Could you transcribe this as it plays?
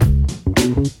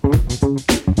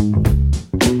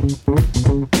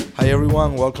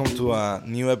everyone. Welcome to a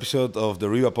new episode of the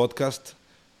RIVA podcast.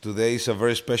 Today is a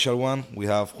very special one. We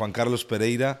have Juan Carlos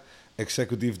Pereira,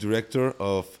 Executive Director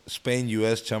of Spain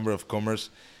U.S. Chamber of Commerce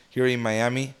here in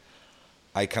Miami.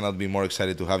 I cannot be more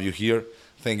excited to have you here.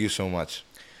 Thank you so much.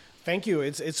 Thank you.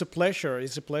 It's a pleasure.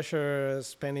 It's a pleasure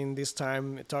spending this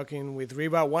time talking with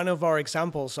RIVA, one of our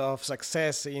examples of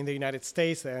success in the United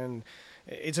States, and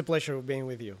it's a pleasure being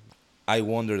with you. I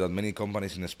wonder that many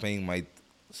companies in Spain might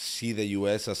see the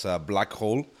U.S. as a black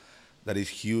hole that is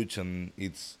huge and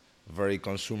it's very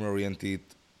consumer-oriented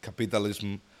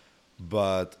capitalism.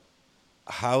 But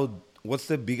what's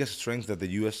the biggest strength that the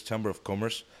U.S. Chamber of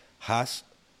Commerce has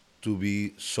to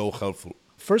be so helpful?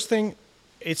 First thing,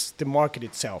 it's the market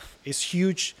itself. It's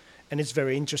huge and it's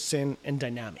very interesting and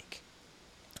dynamic.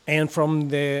 And from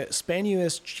the Spain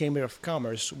U.S. Chamber of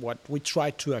Commerce, what we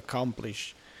try to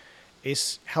accomplish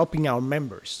is helping our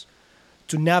members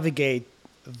to navigate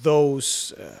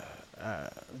those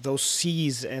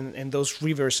seas and those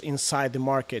rivers inside the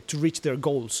market to reach their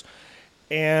goals.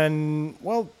 And,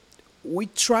 well, we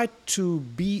try to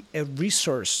be a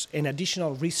resource, an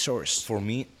additional resource. For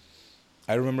me,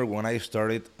 I remember when I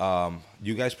started,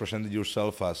 you guys presented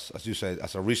yourself as you said,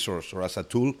 as a resource or as a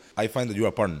tool. I find that you're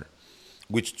a partner,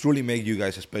 which truly makes you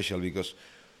guys special because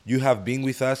you have been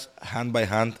with us hand by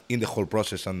hand in the whole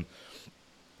process. And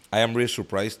I am really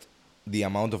surprised. The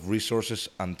amount of resources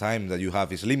and time that you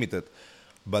have is limited,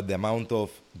 but the amount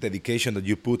of dedication that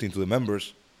you put into the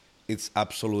members, it's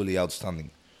absolutely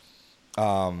outstanding.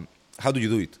 How do you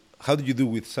do it? How do you do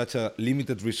with such a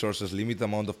limited resources, limited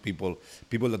amount of people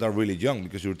that are really young,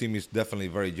 because your team is definitely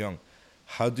very young?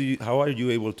 How are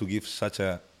you able to give such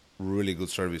a really good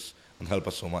service and help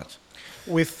us so much?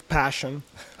 With passion.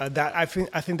 That I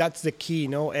think that's the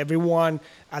key. Everyone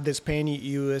at the Spain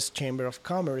U.S. Chamber of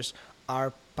Commerce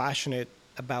are passionate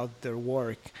about their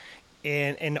work,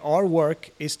 and our work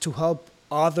is to help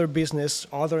other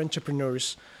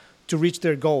entrepreneurs to reach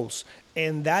their goals,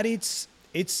 and that it's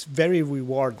very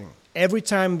rewarding. Every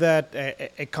time that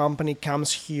a company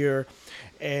comes here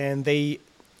and they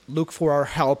look for our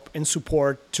help and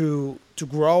support to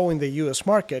grow in the U.S.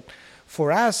 market,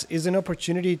 for us is an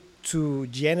opportunity to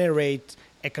generate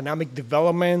economic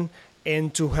development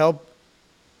and to help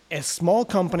a small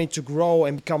company to grow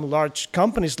and become large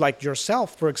companies like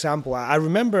yourself, for example. I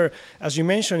remember, as you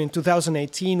mentioned, in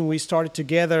 2018, we started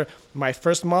together my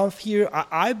first month here.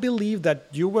 I believe that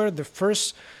you were the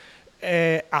first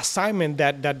assignment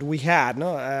that we had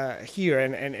here,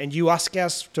 and you asked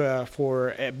us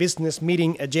for a business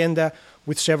meeting agenda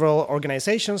with several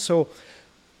organizations. So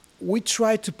we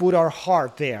try to put our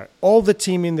heart there. All the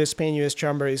team in the Spain U.S.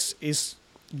 Chamber is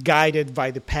guided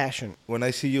by the passion. When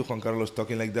I see you, Juan Carlos,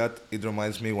 talking like that, it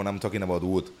reminds me when I'm talking about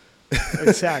wood.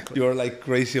 Exactly. You're like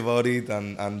crazy about it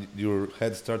and your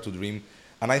head starts to dream.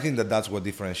 And I think that that's what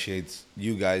differentiates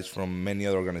you guys from many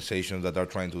other organizations that are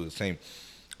trying to do the same.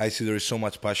 I see there is so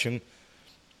much passion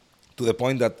to the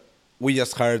point that we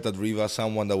just hired at RIVA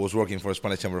someone that was working for the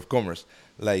Spanish Chamber of Commerce.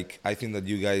 Like, I think that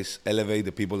you guys elevate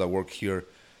the people that work here,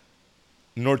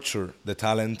 nurture the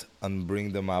talent and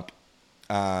bring them up.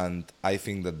 And I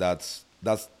think that that's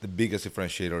the biggest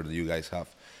differentiator that you guys have.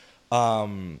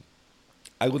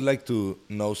 I would like to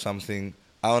know something.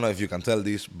 I don't know if you can tell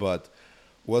this, but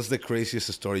what's the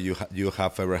craziest story you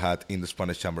have ever had in the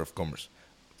Spanish Chamber of Commerce?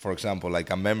 For example,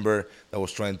 like a member that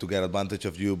was trying to get advantage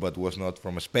of you but was not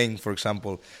from Spain, for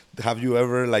example. Have you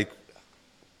ever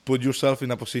put yourself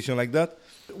in a position like that?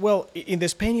 Well, in the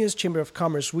Spain U.S. Chamber of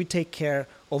Commerce, we take care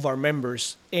of our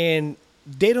members, and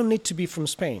they don't need to be from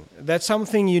Spain. That's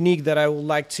something unique that I would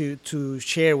like to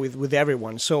share with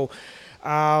everyone. So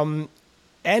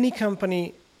any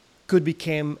company could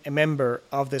become a member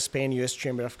of the Spain U.S.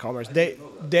 Chamber of Commerce.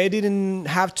 They didn't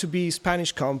have to be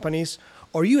Spanish companies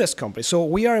or U.S. companies. So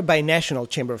we are a binational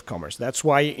Chamber of Commerce. That's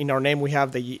why in our name we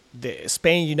have the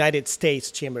Spain United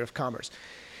States Chamber of Commerce.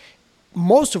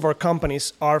 Most of our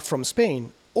companies are from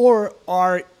Spain or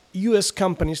are U.S.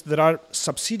 companies that are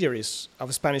subsidiaries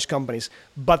of Spanish companies.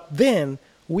 But then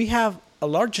we have a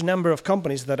large number of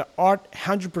companies that are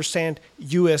 100%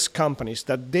 U.S. companies,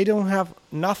 that they don't have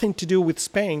nothing to do with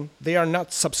Spain. They are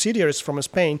not subsidiaries from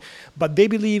Spain, but they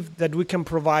believe that we can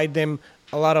provide them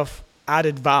a lot of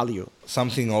added value.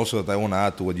 Something also that I want to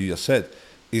add to what you just said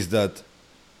is that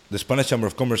the Spanish Chamber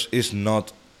of Commerce is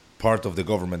not part of the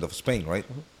government of Spain, right?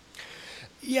 Mm-hmm.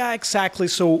 Yeah, exactly.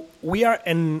 So we are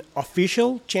an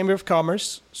official Chamber of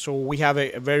Commerce. So we have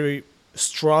a very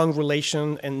strong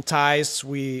relation and ties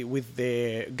with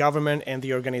the government and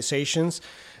the organizations.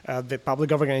 the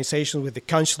public organization with the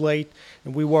consulate,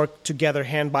 and we work together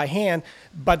hand by hand.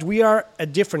 But we are a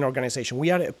different organization.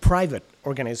 We are a private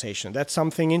organization. That's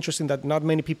something interesting that not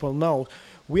many people know.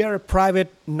 We are a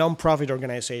private, non-profit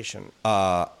organization.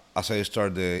 As I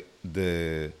start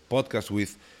the podcast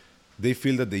with, they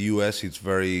feel that the U.S. is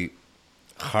very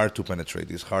hard to penetrate.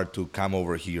 It's hard to come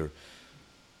over here.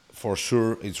 For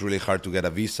sure, it's really hard to get a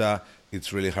visa.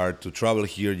 It's really hard to travel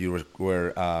here. You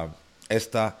require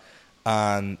ESTA.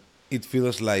 And it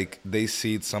feels like they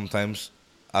see it sometimes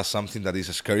as something that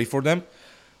is scary for them.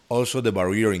 Also, the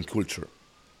barrier in culture.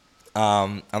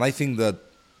 And I think that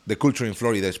the culture in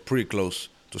Florida is pretty close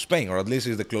to Spain, or at least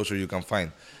it's the closer you can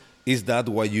find. Is that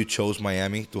why you chose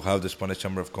Miami to have the Spanish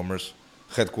Chamber of Commerce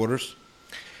headquarters?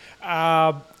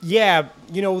 Yeah,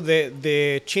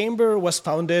 the chamber was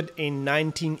founded in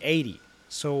 1980.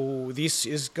 So this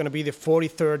is going to be the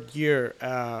 43rd year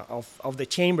of the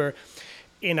chamber.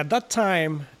 And at that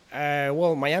time,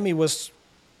 Miami was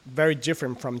very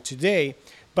different from today.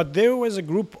 But there was a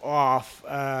group of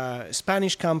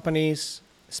Spanish companies,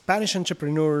 Spanish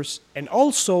entrepreneurs, and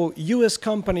also U.S.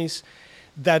 companies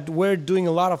that were doing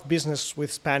a lot of business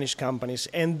with Spanish companies.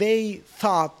 And they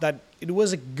thought that it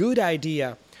was a good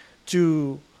idea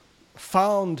to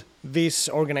found this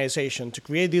organization, to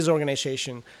create this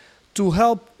organization, to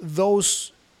help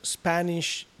those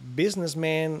Spanish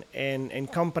businessmen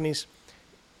and companies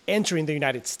entering the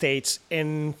United States.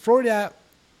 And Florida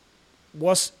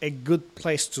was a good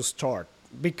place to start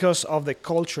because of the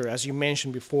culture, as you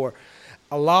mentioned before.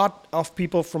 A lot of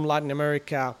people from Latin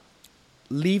America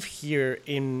live here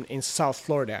in South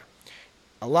Florida.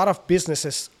 A lot of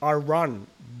businesses are run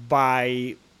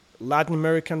by Latin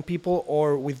American people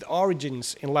or with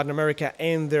origins in Latin America,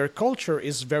 and their culture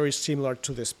is very similar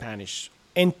to the Spanish.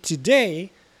 And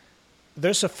today,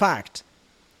 there's a fact.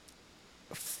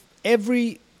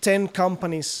 Every 10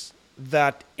 companies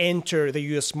that enter the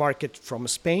U.S. market from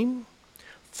Spain,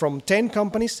 from 10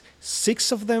 companies,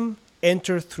 6 of them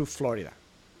enter through Florida.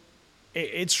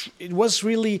 It was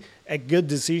really a good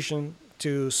decision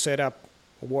to set up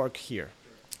work here.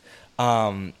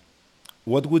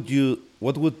 What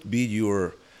would be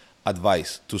your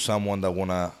advice to someone that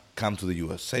wanna come to the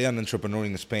U.S.? Say an entrepreneur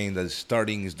in Spain that is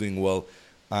starting, is doing well,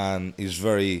 and is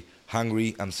very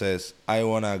hungry and says, I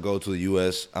wanna go to the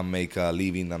U.S. and make a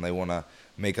living, and I wanna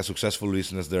make a successful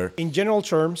business there. In general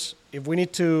terms, if we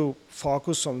need to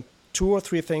focus on 2 or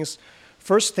 3 things,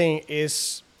 first thing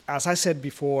is, as I said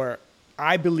before,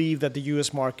 I believe that the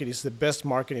U.S. market is the best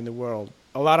market in the world.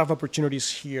 A lot of opportunities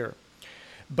here.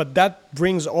 But that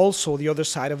brings also the other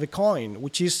side of the coin,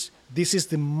 which is this is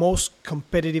the most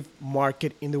competitive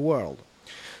market in the world.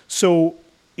 So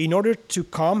in order to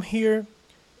come here,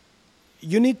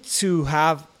 you need to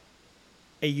have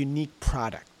a unique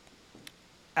product.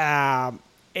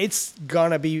 It's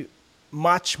going to be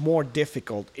much more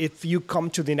difficult if you come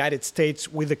to the United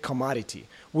States with a commodity,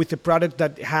 with a product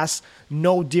that has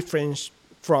no difference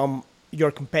from your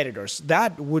competitors.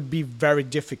 That would be very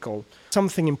difficult.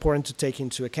 Something important to take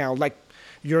into account, like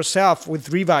yourself with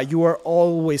RIVA, you are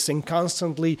always and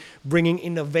constantly bringing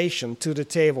innovation to the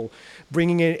table,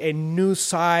 bringing a new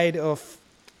side of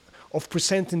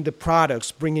presenting the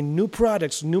products, bringing new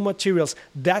products, new materials.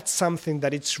 That's something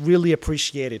that it's really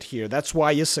appreciated here. That's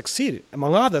why you succeeded,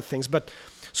 among other things. But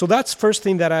so that's first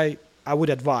thing that I would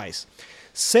advise.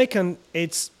 Second,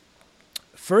 it's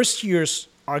first years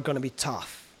are going to be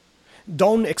tough.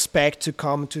 Don't expect to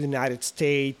come to the United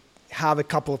States, have a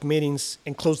couple of meetings,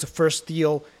 and close the first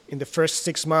deal in the first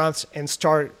 6 months and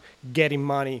start getting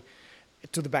money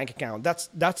to the bank account.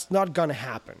 That's not going to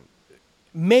happen.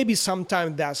 Maybe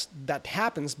sometime that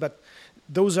happens, but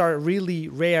those are really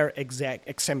rare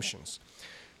exemptions.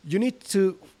 You need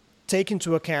to take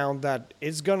into account that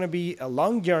it's going to be a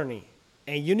long journey,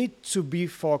 and you need to be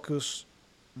focused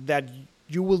that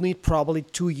you will need probably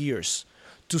 2 years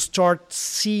to start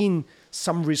seeing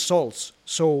some results.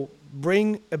 So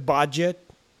bring a budget,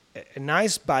 a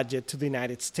nice budget to the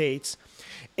United States,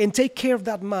 and take care of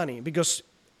that money, because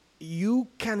you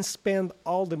can spend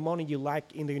all the money you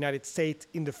like in the United States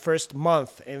in the first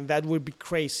month, and that would be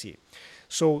crazy.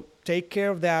 So take care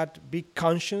of that. Be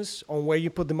conscious on where you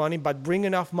put the money, but bring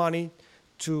enough money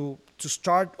to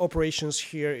start operations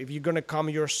here. If you're going to come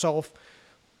yourself,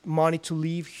 money to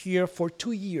live here for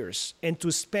 2 years, and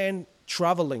to spend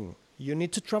traveling. You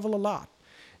need to travel a lot.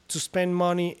 To spend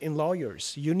money in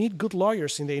lawyers. You need good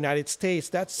lawyers in the United States.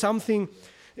 That's something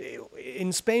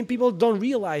in Spain, people don't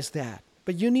realize that.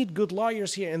 But you need good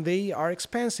lawyers here, and they are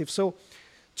expensive. So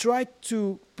try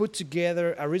to put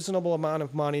together a reasonable amount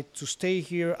of money to stay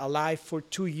here alive for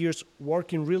 2 years,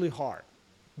 working really hard.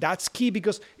 That's key,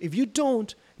 because if you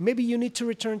don't, maybe you need to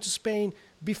return to Spain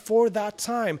before that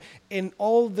time. And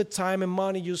all the time and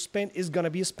money you spend is going to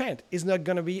be spent. It's not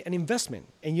going to be an investment.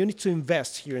 And you need to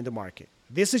invest here in the market.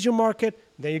 This is your market.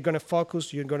 Then you're going to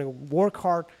focus. You're going to work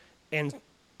hard and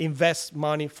invest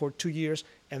money for 2 years.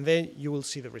 And then you will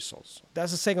see the results.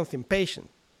 That's the second thing, patient,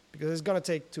 because it's going to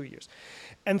take 2 years.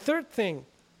 And third thing,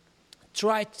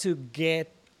 try to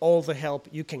get all the help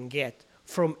you can get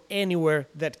from anywhere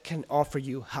that can offer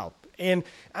you help. And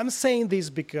I'm saying this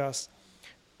because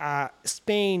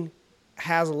Spain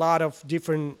has a lot of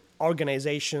different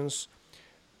organizations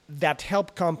that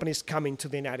help companies come into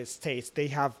the United States. They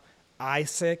have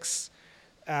ISEX,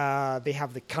 they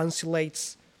have the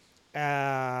consulates,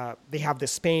 they have the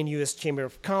Spain U.S. Chamber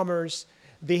of Commerce.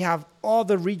 They have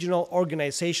other regional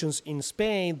organizations in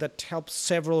Spain that help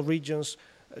several regions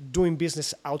doing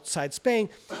business outside Spain.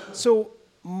 So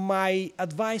my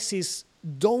advice is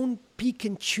don't pick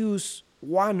and choose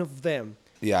one of them.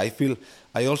 Yeah,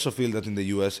 I also feel that in the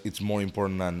US it's more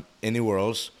important than anywhere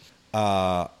else,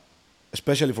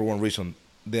 especially for one reason.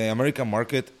 The American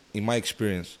market, in my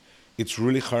experience, it's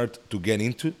really hard to get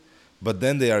into, but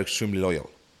then they are extremely loyal.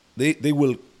 They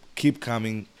will keep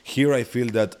coming. Here I feel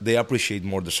that they appreciate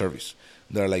more the service.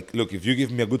 They're like, look, if you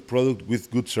give me a good product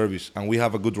with good service and we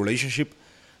have a good relationship,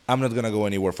 I'm not going to go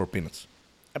anywhere for peanuts.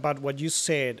 About what you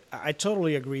said, I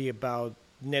totally agree about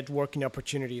networking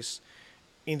opportunities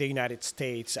in the United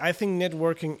States. I think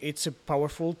networking, it's a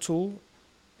powerful tool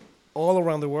all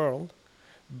around the world,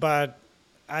 but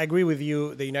I agree with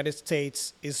you, the United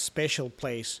States is a special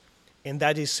place, and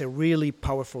that is a really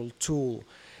powerful tool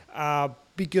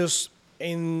because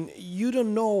you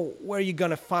don't know where you're going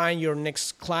to find your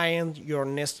next client, your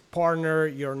next partner,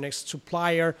 your next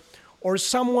supplier, or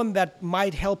someone that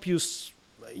might help you,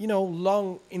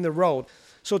 long in the road.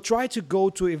 So try to go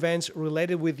to events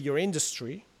related with your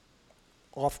industry,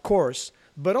 of course,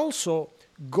 but also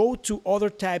go to other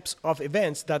types of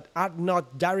events that are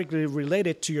not directly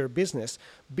related to your business,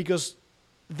 because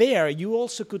there you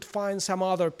also could find some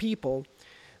other people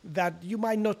that you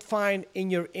might not find in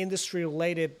your industry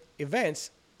related events,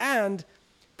 and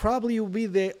probably you'll be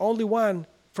the only one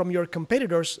from your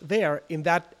competitors there in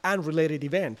that unrelated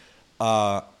event.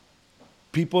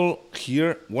 People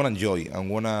here want to enjoy and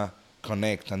want to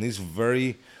connect, and it's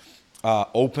very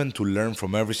open to learn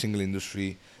from every single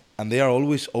industry, and they are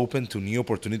always open to new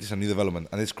opportunities and new development,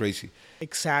 and it's crazy.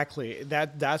 Exactly.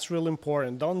 That's really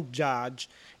important. Don't judge,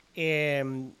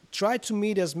 and try to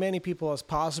meet as many people as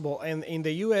possible. And in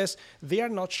the US, they are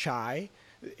not shy.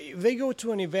 If they go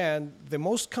to an event, the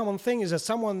most common thing is that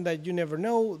someone that you never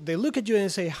know, they look at you and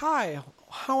say, "Hi,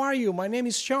 how are you? My name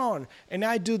is Sean, and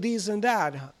I do this and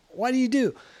that. What do you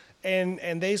do?" And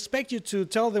they expect you to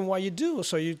tell them what you do.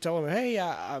 So you tell them, "Hey,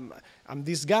 I'm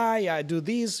this guy, I do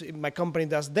this, my company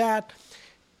does that."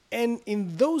 And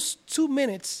in those 2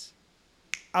 minutes,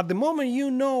 at the moment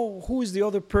you know who is the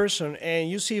other person,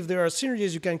 and you see if there are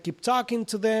synergies, you can keep talking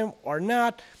to them or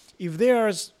not. If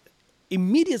there's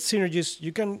immediate synergies,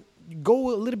 you can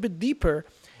go a little bit deeper.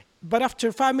 But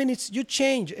after 5 minutes, you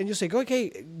change and you say,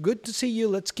 "Okay, good to see you.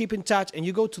 Let's keep in touch." And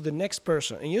you go to the next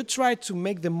person and you try to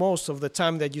make the most of the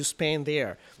time that you spend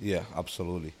there. Yeah,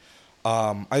 absolutely.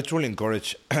 I truly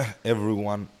encourage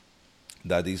everyone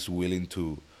that is willing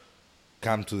to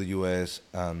come to the US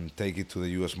and take it to the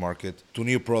US market, to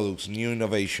new products, new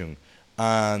innovation,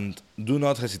 and do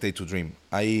not hesitate to dream.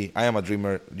 I am a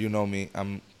dreamer. You know me.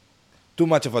 I'm too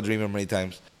much of a dreamer many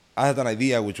times. I had an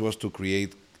idea, which was to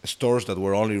create stores that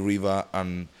were only RIVA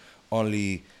and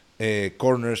only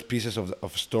corners, pieces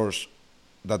of stores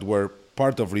that were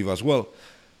part of RIVA as well,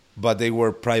 but they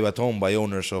were private owned by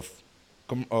owners of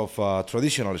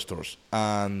traditional stores.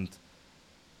 And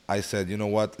I said, you know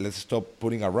what, let's stop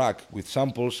putting a rack with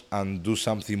samples and do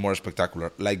something more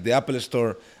spectacular, like the Apple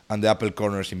store and the Apple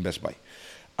corners in Best Buy.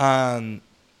 And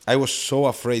I was so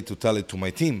afraid to tell it to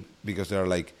my team, because they're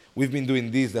like, we've been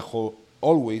doing this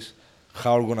always.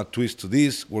 How are we going to twist to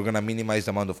this? We're going to minimize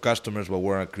the amount of customers, but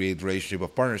we're going to create relationship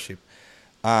of partnership.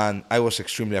 And I was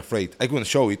extremely afraid. I couldn't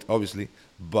show it, obviously,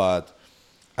 but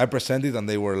I presented and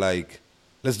they were like,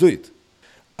 let's do it.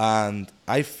 And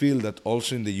I feel that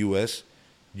also in the US,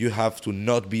 you have to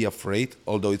not be afraid,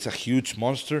 although it's a huge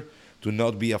monster, to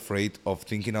not be afraid of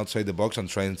thinking outside the box and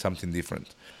trying something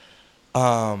different.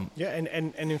 And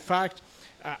in fact,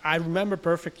 I remember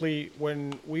perfectly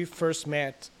when we first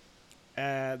met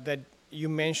that you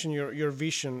mentioned your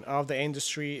vision of the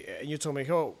industry. You told me,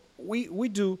 "Oh, we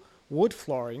do wood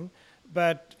flooring,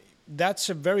 but that's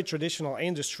a very traditional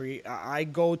industry. I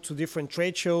go to different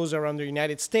trade shows around the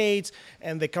United States,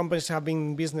 and the companies have been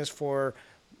in business for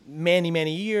many,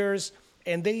 many years.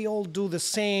 and they all do the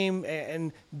same,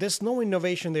 and there's no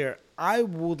innovation there. I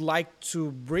would like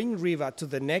to bring RIVA to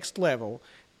the next level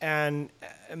and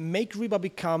make RIVA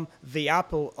become the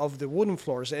Apple of the wooden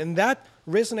floors. And that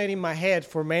resonated in my head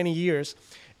for many years.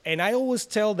 And I always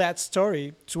tell that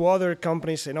story to other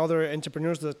companies and other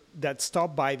entrepreneurs that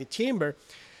stop by the chamber,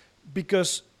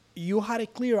 because you had a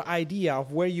clear idea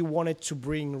of where you wanted to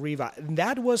bring RIVA. And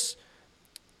that was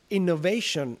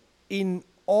innovation in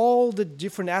all the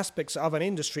different aspects of an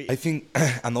industry. I think,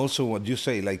 and also what you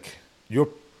say, like, you're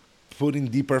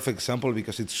putting the perfect example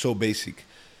because it's so basic.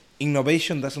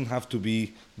 Innovation doesn't have to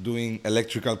be doing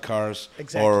electrical cars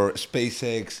or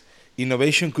SpaceX.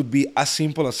 Innovation could be as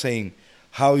simple as saying,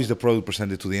 how is the product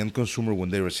presented to the end consumer when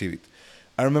they receive it?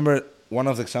 I remember one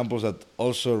of the examples that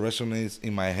also resonates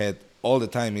in my head all the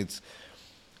time. It's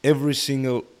every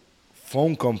single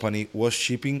phone company was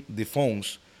shipping the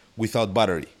phones without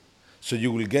battery. So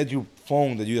you will get your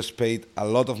phone that you just paid a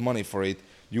lot of money for it.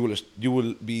 You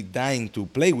will be dying to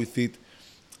play with it,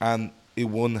 and it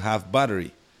won't have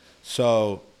battery.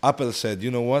 So Apple said,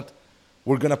 you know what?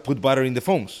 We're going to put battery in the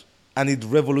phones. And it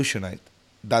revolutionized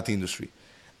that industry.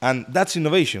 And that's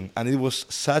innovation. And it was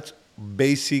such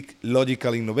basic,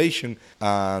 logical innovation.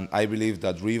 And I believe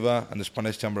that RIVA and the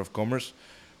Spanish Chamber of Commerce,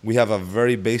 we have a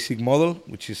very basic model,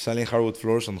 which is selling hardwood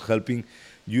floors and helping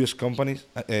U.S. companies,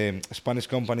 Spanish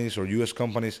companies or U.S.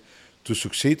 companies to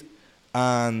succeed.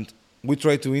 And we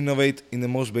try to innovate in the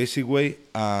most basic way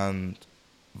and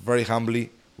very humbly,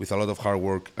 with a lot of hard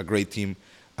work, a great team,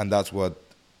 and that's what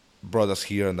brought us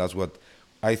here, and that's what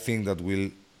I think that will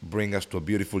bring us to a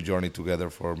beautiful journey together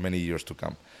for many years to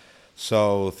come.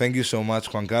 So thank you so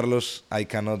much, Juan Carlos. I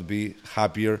cannot be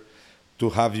happier to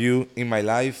have you in my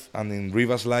life and in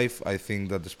RIVA's life. I think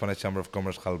that the Spanish Chamber of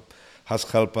Commerce has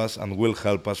helped us and will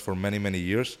help us for many, many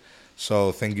years.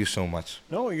 So thank you so much.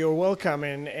 No, you're welcome.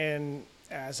 And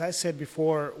as I said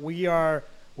before, we are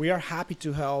happy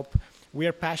to help. We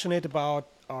are passionate about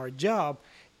our job,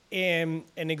 and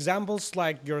examples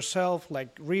like yourself, like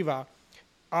RIVA,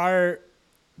 are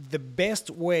the best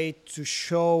way to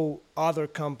show other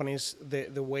companies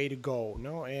the way to go.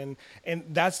 No, and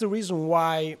that's the reason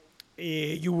why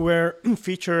you were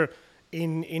featured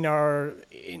in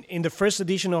the first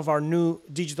edition of our new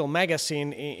digital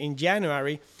magazine in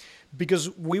January, because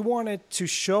we wanted to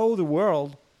show the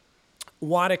world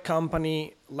what a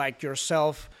company like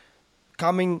yourself,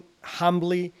 coming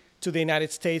humbly to the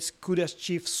United States, could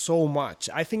achieve so much.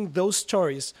 I think those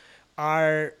stories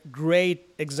are great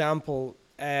example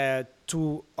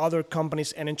to other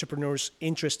companies and entrepreneurs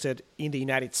interested in the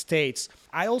United States.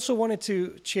 I also wanted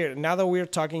to share, now that we're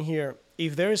talking here,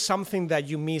 if there is something that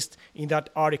you missed in that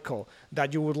article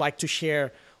that you would like to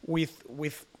share with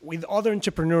other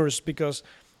entrepreneurs, because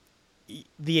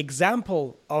the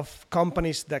example of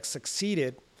companies that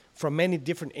succeeded from many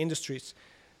different industries,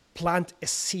 plant a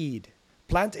seed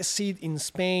in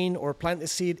Spain or plant a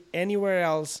seed anywhere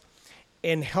else,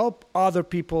 and help other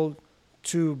people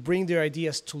to bring their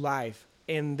ideas to life,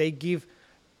 and they give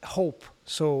hope.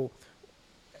 So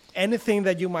anything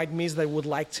that you might miss that would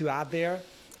like to add there?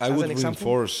 I would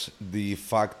reinforce the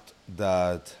fact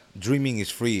that dreaming is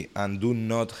free, and do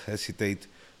not hesitate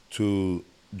to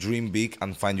dream big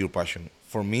and find your passion.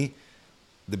 For me,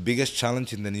 the biggest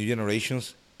challenge in the new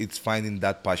generations is finding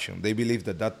that passion. They believe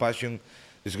that passion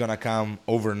is going to come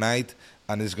overnight,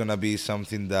 and it's going to be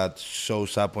something that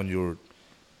shows up on your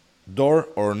door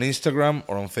or on Instagram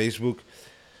or on Facebook.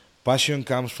 Passion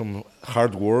comes from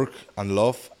hard work and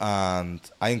love, and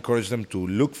I encourage them to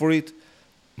look for it,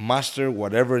 master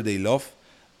whatever they love,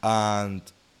 and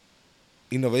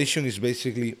innovation is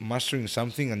basically mastering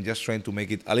something and just trying to make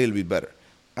it a little bit better,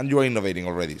 and you're innovating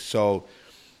already. So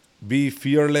be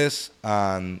fearless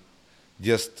and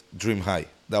just dream high.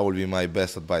 That will be my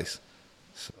best advice.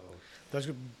 So that's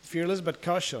good. Fearless but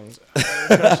cautious.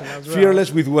 Well.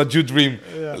 Fearless with what you dream.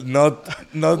 Yeah.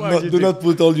 Do not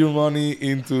put all your money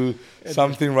into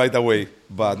something right away.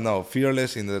 But no,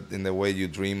 fearless in the way you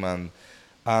dream.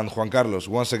 And Juan Carlos,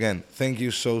 once again, thank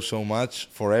you so much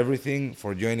for everything,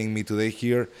 for joining me today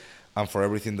here, and for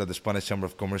everything that the Spanish Chamber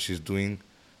of Commerce is doing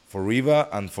for RIVA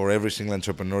and for every single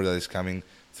entrepreneur that is coming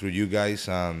through you guys.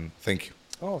 And thank you.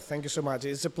 Oh, thank you so much.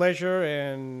 It's a pleasure,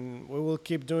 and we will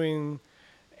keep doing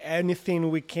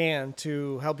anything we can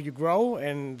to help you grow,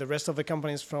 and the rest of the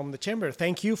companies from the Chamber.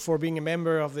 Thank you for being a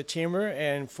member of the Chamber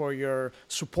and for your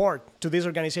support to this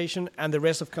organization and the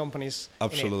rest of companies.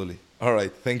 Absolutely. All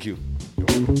right. Thank you.